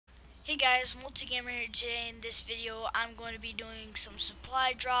Hey guys, Multigamer here. Today in this video I'm going to be doing some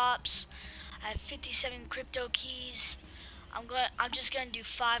supply drops. I have 57 crypto keys. I'm just going to do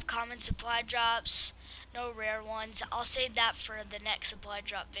 5 common supply drops, no rare ones. I'll save that for the next supply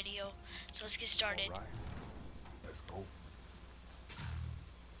drop video. So let's get started. All right, let's go.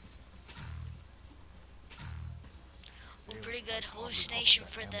 Well, pretty good. Hallucination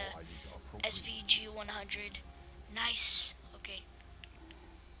for the SVG 100. Nice. Okay.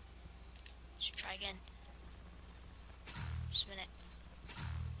 Let's try again. Just a minute.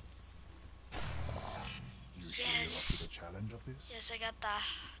 You sure you're up to the challenge of this? Yes, I got the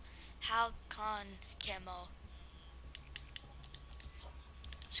Halcon camo.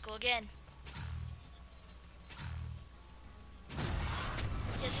 Let's go again.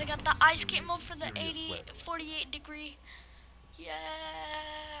 Yes, I got the ice camo for the 48 degree. Yeah.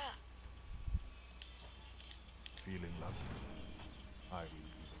 Feeling lucky. I will lead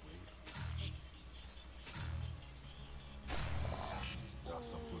the way. Got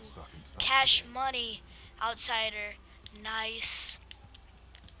some good stuff in stock. Cash money, outsider, nice.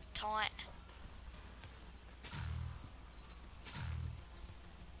 Taunt.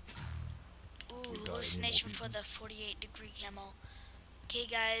 Ooh, hallucination for the 48 degree camo. Okay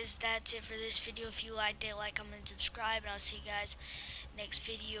guys, that's it for this video. If you liked it, like, comment, and subscribe, and I'll see you guys next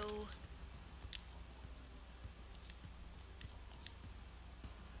video.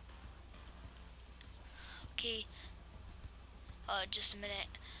 Okay, just a minute.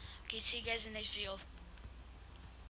 Okay, see you guys in the next video.